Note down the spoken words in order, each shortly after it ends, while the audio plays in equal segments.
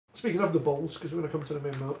speaking of the Bulls, because we're going to come to them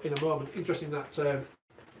in a moment, interesting that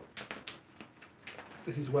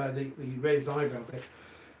this is where the raised eyebrow bit.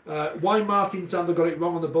 Why Martin Sandler got it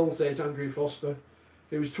wrong on the Bulls says Andrew Foster,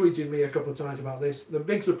 who was tweeting me a couple of times about this. The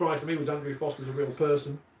big surprise to me was Andrew Foster's a real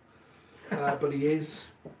person, but he is.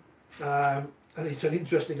 And it's an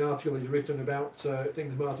interesting article he's written about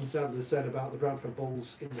things Martin Sandler said about the Bradford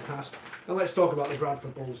Bulls in the past. And let's talk about the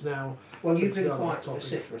Bradford Bulls now. Well, you've been quite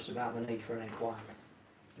vociferous about the need for an inquiry,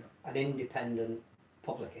 an independent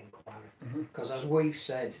public inquiry. Because as we've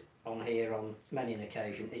said on here on many an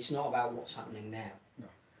occasion, it's not about what's happening now. No.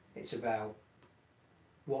 It's about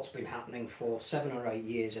what's been happening for 7 or 8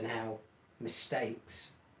 years and how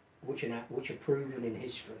mistakes, which are proven in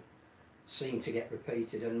history, seem to get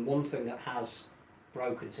repeated. And one thing that has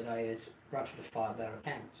broken today is Bradford have filed their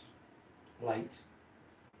accounts late,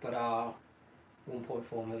 but are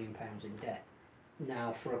 £1.4 million in debt.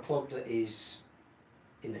 Now, for a club that is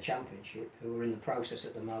in the Championship, who are in the process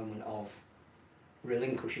at the moment of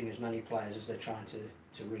relinquishing as many players as they're trying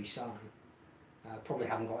to re-sign, probably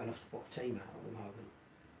haven't got enough to put a team out at the moment.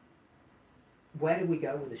 Where do we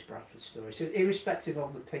go with this Bradford story? So, irrespective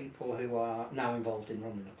of the people who are now involved in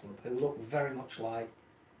running the club, who look very much like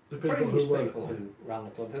the previous people who ran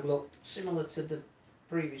the club, who look similar to the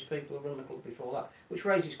previous people who ran the club before that, which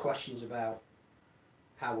raises questions about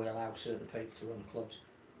how we allow certain people to run clubs.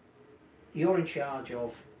 You're in charge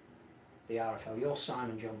of the RFL. You're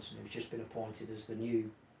Simon Johnson, who's just been appointed as the new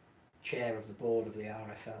chair of the board of the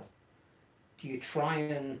RFL. Do you try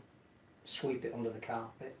and sweep it under the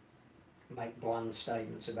carpet? Make bland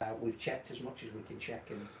statements about we've checked as much as we can check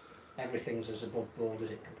and everything's as above board as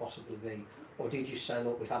it can possibly be? Or did you say,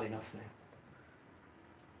 look, we've had enough now?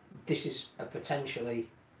 This is a potentially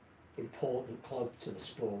important club to the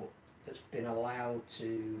sport that's been allowed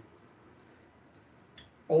to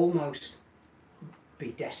almost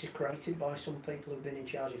be desecrated by some people who've been in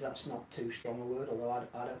charge, if that's not too strong a word, although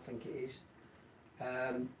I don't think it is.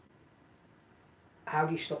 How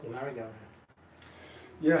do you stop the merry-go-round?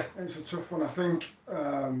 Yeah, it's a tough one. I think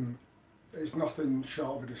it's nothing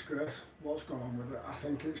short of a disgrace what's gone on with it. I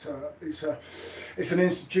think it's an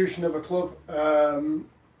institution of a club.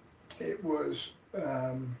 It was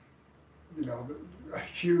you know, a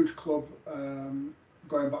huge club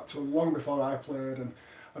going back to long before I played, and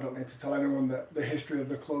I don't need to tell anyone that the history of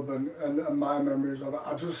the club and my memories of it.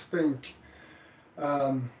 I just think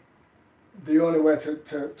the only way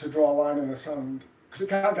to draw a line in the sand, because it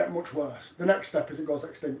can't get much worse. The next step is it goes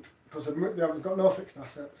extinct, because they haven't got no fixed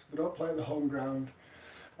assets, they don't play at the home ground,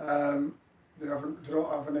 they don't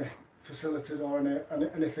have any facilities or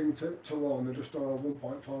anything to own, they just owe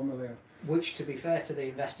 1.4 million. Which, to be fair to the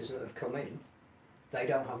investors that have come in, they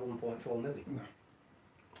don't have 1.4 million.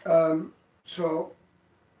 No. So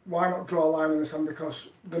why not draw a line in the sand? Because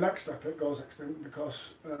the next step it goes extinct,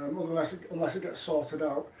 because unless it gets sorted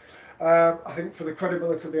out. I think for the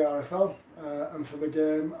credibility of the RFL and for the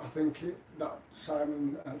game, I think that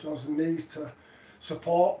Simon Johnson needs to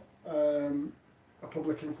support a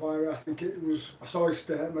public inquiry. I think I saw his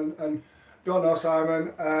statement, and don't know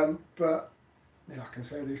Simon, but you know, I can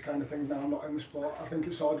say these kind of things now, I'm not in the sport. I think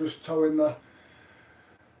it's all just towing the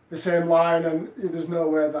same line, and there's no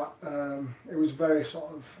way that it was very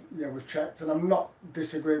sort of, yeah, we've checked, and I'm not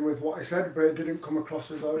disagreeing with what he said, but it didn't come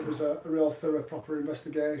across as though it was a real thorough, proper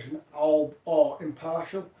investigation, or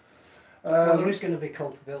impartial. Well, there is going to be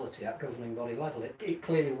culpability at governing body level. It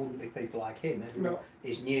clearly wouldn't be people like him who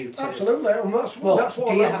is new to... Absolutely, and that's what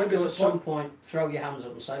do you have to at some point throw your hands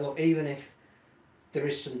up and say, look, even if there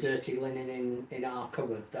is some dirty linen in our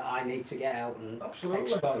cupboard that I need to get out and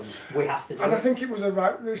expose, we have to do it. And I think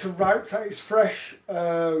it's fresh,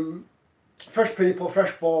 fresh people,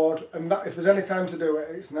 fresh board, and that if there's any time to do it,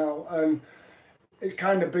 it's now. And it's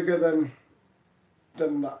kind of bigger than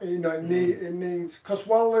that. You know, it needs, because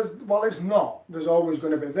while it's not, there's always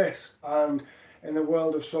going to be this. And in the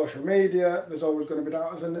world of social media, there's always going to be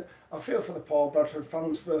doubters. And I feel for the poor Bradford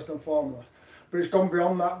fans first and foremost. But it's gone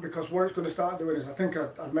beyond that, because what it's going to start doing is, I think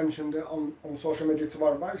I'd mentioned it on social media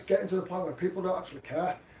tomorrow, but it's getting to the point where people don't actually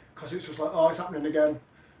care, because it's just like, oh, it's happening again,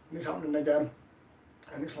 and it's happening again.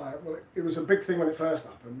 And it's like, well, it was a big thing when it first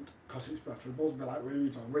happened, because it's Bradford Bulls, be like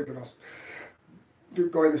Leeds or Wigan or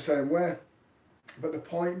going the same way. But the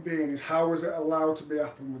point being is, how was it allowed to be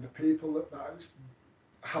happen with the people that it's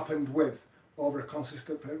happened with over a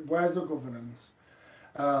consistent period? Where's the governance?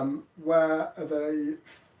 Where are they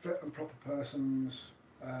fit and proper persons?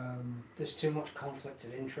 There's too much conflict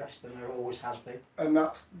of interest, and there always has been. And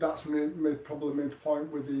that's probably my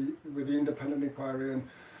point with the independent inquiry and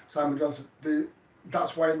Simon Johnson.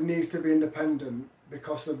 That's why it needs to be independent,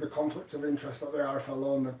 because of the conflict of interest that the RFL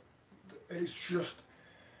own it's just.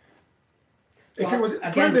 If Well, it was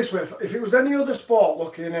again, put it this way, if it was any other sport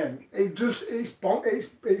looking in, it's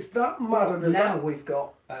that mad. And now we've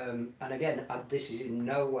got, and again, this is in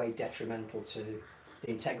no way detrimental to the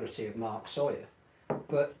integrity of Mark Sawyer,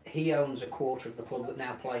 but he owns a quarter of the club that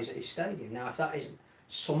now plays at his stadium. Now, if that isn't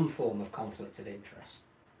some form of conflict of interest,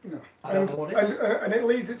 no. I don't know what it is. And it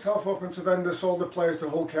leads itself up into then they sold the players to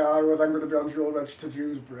Hull KR who are then going to be on dual registered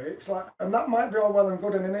Dewsbury. It's like, and that might be all well and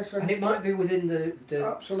good and innocent. And it might be within the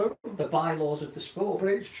absolutely the bylaws of the sport. But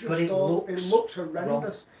it's just it looks horrendous.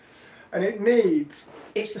 wrong. And it needs.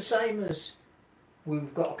 It's the same as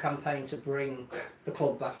we've got a campaign to bring the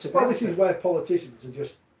club back to Well, Bradford. this is where politicians are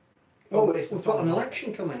just. Well, waste of we've got time. an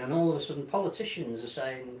election coming, and all of a sudden politicians are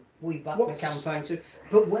saying we back What's- the campaign to.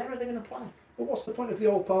 But where are they going to play? Well, what's the point of the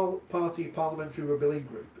all-party parliamentary rebellion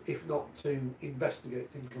group if not to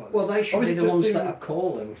investigate things like this? Well, they should Or is be it the just ones to- that are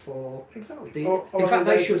calling for. Exactly. The, Or in are fact,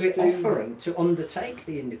 they should be just to offering to undertake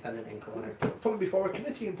the independent inquiry. put them before a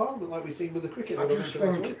committee in Parliament like we've seen with the cricket. I just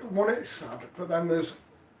think one, it's sad, but then there's,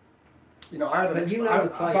 I had. But you know the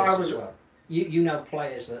players as well. You know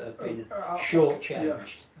players that have been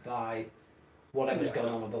shortchanged by whatever's gone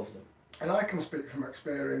on above them. And I can speak from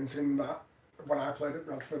experience in that when I played at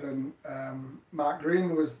Bradford and Mark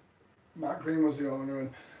Green was the owner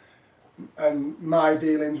and my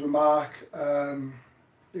dealings with Mark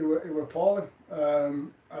he were appalling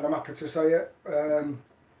and I'm happy to say it.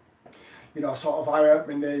 Sort of I hurt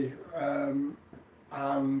my knee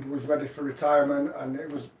and was ready for retirement, and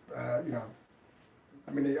it was I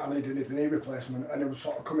needed a knee replacement, and it was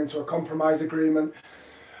sort of coming to a compromise agreement.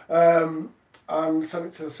 And sent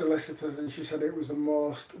it to the solicitors, and she said it was the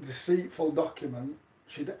most deceitful document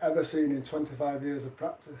she'd ever seen in 25 years of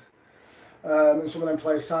practice. And some of them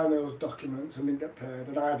players signed those documents and didn't get paid,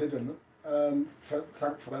 and I didn't.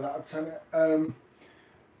 Thankfully that I'd sent it.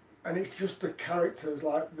 And it's just the characters,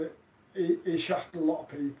 like he shafted a lot of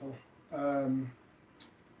people.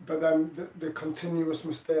 But then the continuous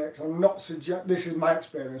mistakes. I'm not this is my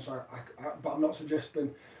experience, but I'm not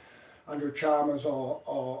suggesting Andrew Chalmers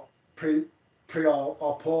or pre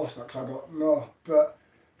or post that, because I don't know, but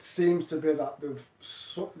it seems to be that they've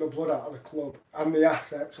sucked the blood out of the club and the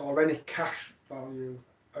assets or any cash value,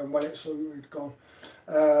 and when it's gone.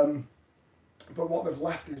 But what they've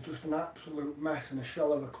left is just an absolute mess and a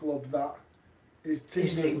shell of a club that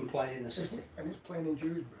Isn't even playing in the city. And it's playing in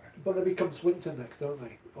Dewsbury. But they become Swinton next, don't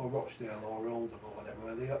they? Or Rochdale or Oldham or whatever,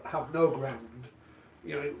 where they have no ground.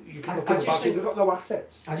 You can look at the back, they've got no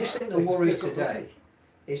assets. I just think the worry today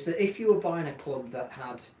is that if you were buying a club that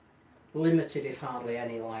had limited, if hardly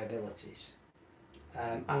any, liabilities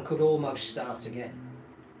and could almost start again,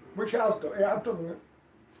 which it has done, it?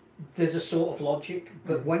 There's a sort of logic,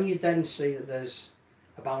 but when you then see that there's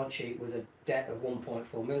a balance sheet with a debt of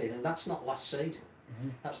 1.4 million, and that's not last season,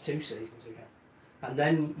 that's 2 seasons ago, and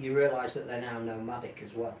then you realise that they're now nomadic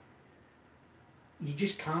as well, you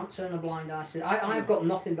just can't turn a blind eye to it. I've got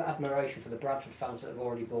nothing but admiration for the Bradford fans that have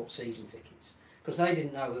already bought season tickets, because they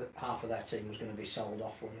didn't know that half of their team was going to be sold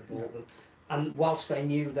off when they bought them. And whilst they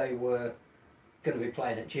knew they were going to be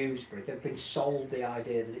playing at Dewsbury, they've been sold the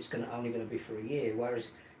idea that it's only going to be for a year,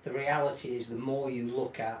 whereas the reality is the more you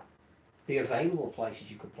look at the available places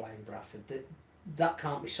you could play in Bradford, that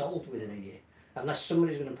can't be sold within a year, unless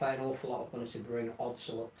somebody's going to pay an awful lot of money to bring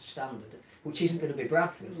Odsal up to standard, which isn't going to be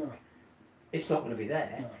Bradford. No. It's not going to be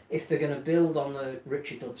there. No. If they're going to build on the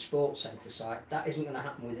Richard Dudd Sports Centre site, that isn't going to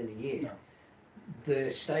happen within a year. No.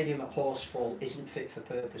 The stadium at Horsefall isn't fit for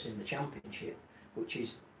purpose in the Championship, which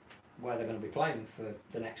is where they're going to be playing for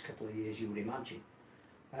the next couple of years, you would imagine.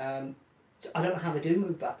 I don't know how they do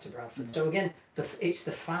move back to Bradford. No. So again, it's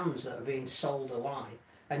the fans that are being sold a lie.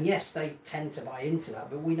 And yes, they tend to buy into that,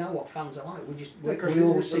 but we know what fans are like. We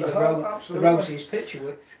always see the rosiest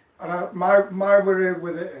picture. And my worry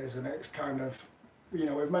with it is, and it's kind of,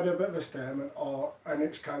 we've made a bit of a statement, and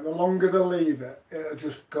it's kind of, the longer they leave it, it'll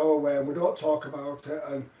just go away and we don't talk about it,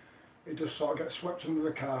 and it just sort of gets swept under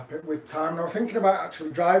the carpet with time. And I was thinking about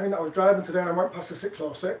actually driving. I was driving today and I went past the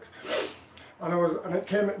 606, and it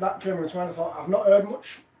came into mind. I thought, I've not heard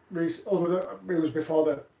much other than it was before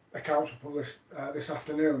the accounts were published this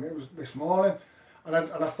afternoon. It was this morning, and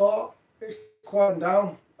I thought it's quieting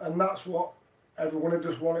down, and that's what everyone had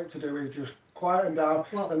just wanted to do, is just quieten down,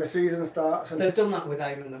 and the season starts. And they've done that with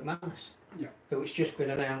Eamon McManus, who it's just been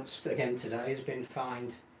announced again today, has been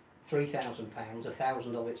fined £3,000,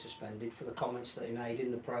 $1,000 of it suspended for the comments that he made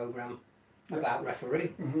in the programme about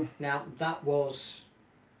refereeing. Now that was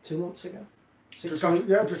 2 months ago,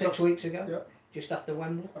 6 weeks ago, just after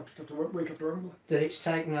Wembley. Week after Wembley. That it's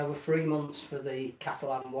taken over 3 months for the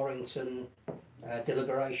Catalan Warrington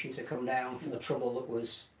deliberation to come down for the trouble that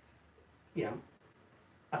was, you know,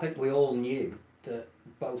 I think we all knew that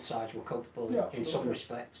both sides were culpable in some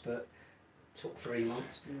respects, but it took 3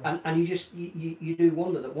 months. Yeah. And you do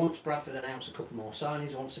wonder that once Bradford announced a couple more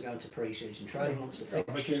signings, wants to go into pre-season training, once the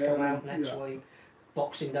fixtures come out next week,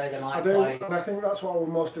 Boxing Day they might play. And I think that's what I was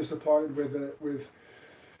most disappointed with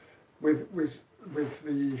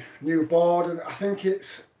the new board, and I think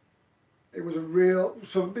it was a real.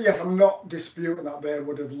 So yes, I'm not disputing that they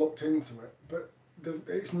would have looked into it, but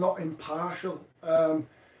it's not impartial.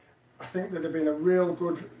 I think there'd have been a real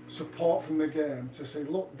good support from the game to say,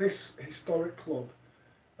 look, this historic club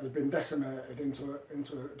has been decimated into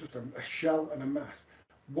just a shell and a mess.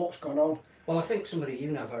 What's gone on? Well, I think somebody you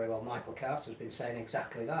know very well, Michael Carter, has been saying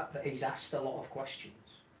exactly that he's asked a lot of questions,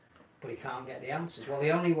 but he can't get the answers. Well, the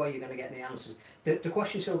only way you're going to get the answers, the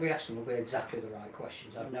questions he'll be asking will be exactly the right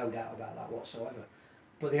questions. I've no doubt about that whatsoever.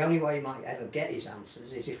 But the only way he might ever get his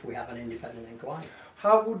answers is if we have an independent inquiry.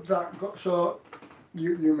 How would that go? So,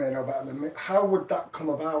 you may know better than me. How would that come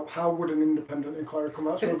about? How would an independent inquiry come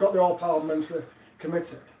about? So we've got the all-parliamentary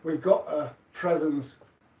committee. We've got a presence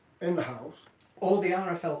in the House. Or the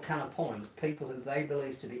RFL can appoint people who they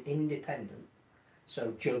believe to be independent,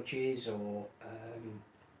 so judges or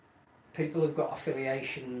people who've got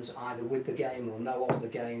affiliations either with the game or know of the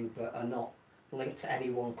game but are not linked to any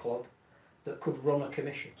one club, that could run a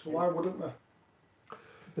commission. So why wouldn't they?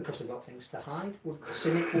 Because they've got things to hide.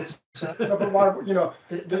 Cynic would say. No, but why? You know,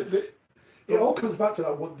 it all comes back to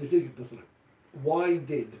that one decision, doesn't it? Why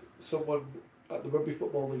did someone at the Rugby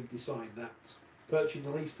Football League decide that purchasing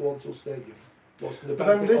the lease to Odsal Stadium was to the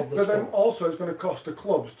benefit of the sport? But then also it's going to cost the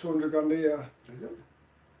clubs $200,000 a year. Exactly.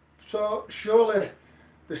 So surely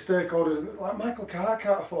the stakeholders, like Michael Carr,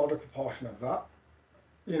 can't afford a proportion of that,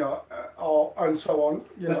 you know, and so on.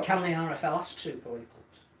 But can the RFL ask Super League clubs?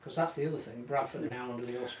 Because that's the other thing. Bradford are now under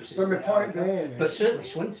the auspices. But my point being is, but certainly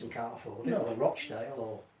Swinton can't afford it, or Rochdale,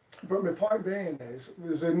 or. But my point being is,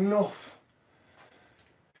 there's enough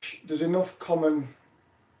common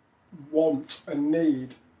want and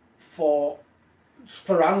need for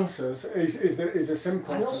answers. Is a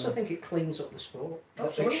simple. I also think it cleans up the sport.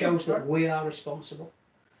 Absolutely. It shows that we are responsible.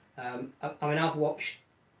 I mean, I've watched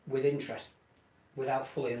with interest, without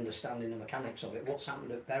fully understanding the mechanics of it, what's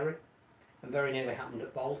happened at Bury, and very nearly happened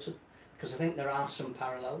at Bolton, because I think there are some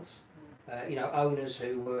parallels. You know, owners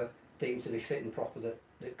who were deemed to be fit and proper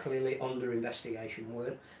that clearly under investigation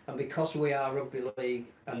weren't, and because we are rugby league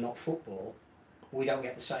and not football, we don't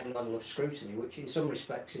get the same level of scrutiny, which in some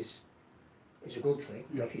respects is a good thing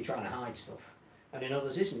if you're trying to hide stuff, and in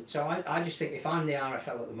others isn't. So I just think if I'm the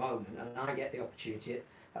RFL at the moment and I get the opportunity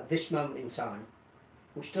at this moment in time,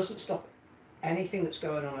 which doesn't stop anything that's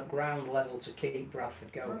going on at ground level to keep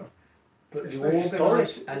Bradford going, but you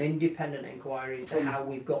organise an independent inquiry into how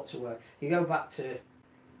we've got to work. You go back to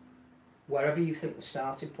wherever you think the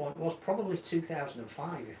starting point was, probably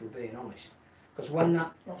 2005 if we're being honest, because when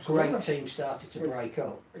that great team started to break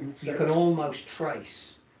up, you can almost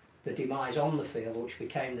trace the demise on the field, which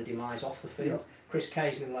became the demise off the field. Chris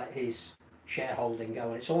Casely let his shareholding go,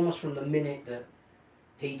 and it's almost from the minute that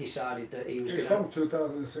he decided that he was going to... It's from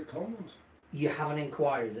 2006 onwards. You have an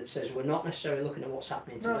inquiry that says we're not necessarily looking at what's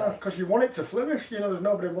happening today. No, because you want it to flourish. You know, there's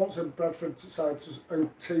nobody wants a Bradford side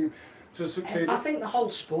and team to succeed. I think the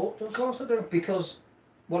whole sport does. Of course I do. Because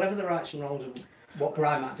whatever the rights and wrongs of what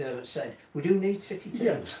Brian McDermott said, we do need city teams.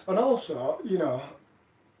 Yes, and also, you know,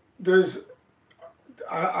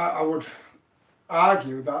 I would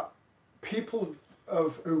argue that people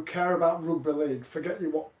who care about rugby league, forget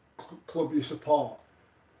what club you support,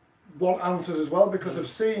 want answers as well, because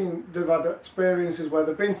they've had experiences where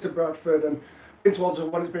they've been to Bradford and been to Odsal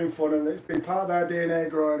when it's been fun and it's been part of their DNA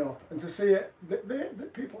growing up, and to see it,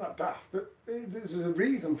 people are daft, there's a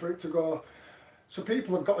reason for it to go. So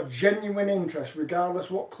people have got a genuine interest, regardless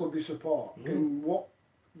what club you support, in what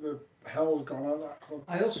the hell's gone on at that club.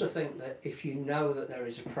 I also think that if you know that there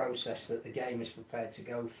is a process that the game is prepared to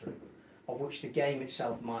go through, of which the game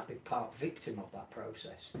itself might be part victim of that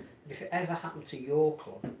process, if it ever happened to your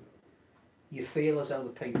club, you feel as though the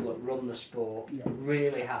people that run the sport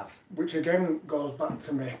really have. Which again goes back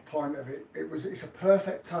to my point of it. It's a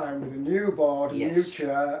perfect time with a new board, a new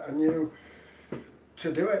chair,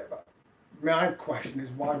 to do it. My question is,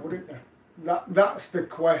 why wouldn't you? That's the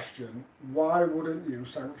question. Why wouldn't you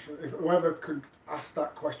sanction? If whoever could ask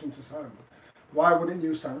that question to Simon, why wouldn't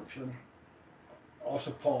you sanction or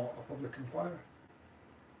support a public inquiry?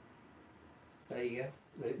 There you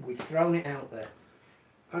go. We've thrown it out there.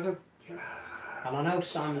 And I know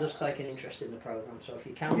Simon does take an interest in the programme, so if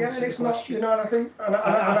you can Yeah, answer and the it's not, question. you know, and I think, and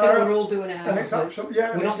I think we're all doing it out and of it's absolutely,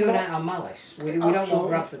 yeah, we're not doing it out of malice. We don't want Absolutely.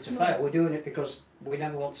 Bradford to fail. We're doing it because we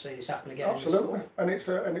never want to see this happen again. Absolutely, and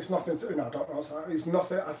it's nothing to, you know, I don't know what's that. It's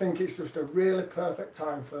nothing. I think it's just a really perfect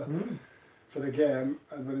time for the game,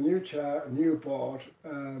 and with a new chair, a new board,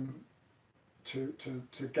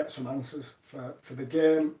 to get some answers for the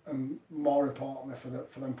game, and more importantly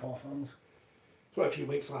for them poor fans. So a few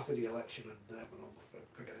weeks after the election, and we'll all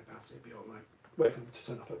forget about it. It'll be all right. Wait for them to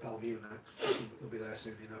turn up at Bellevue next. They'll be there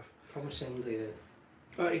soon enough. Promising the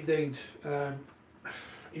earth. Indeed.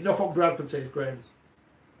 Enough on Bradford, says Graham.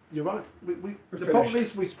 You're right. The problem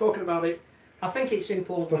is we've spoken about it. I think it's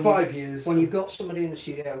important for 5 years. When you've got somebody in the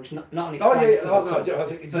studio who's not only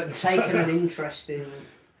but taken an interest in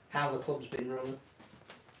how the club's been run.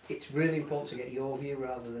 It's really important to get your view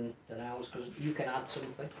rather than ours, because you can add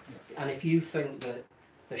something. And if you think that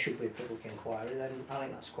there should be a public inquiry, then I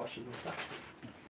think that's a question you've asked.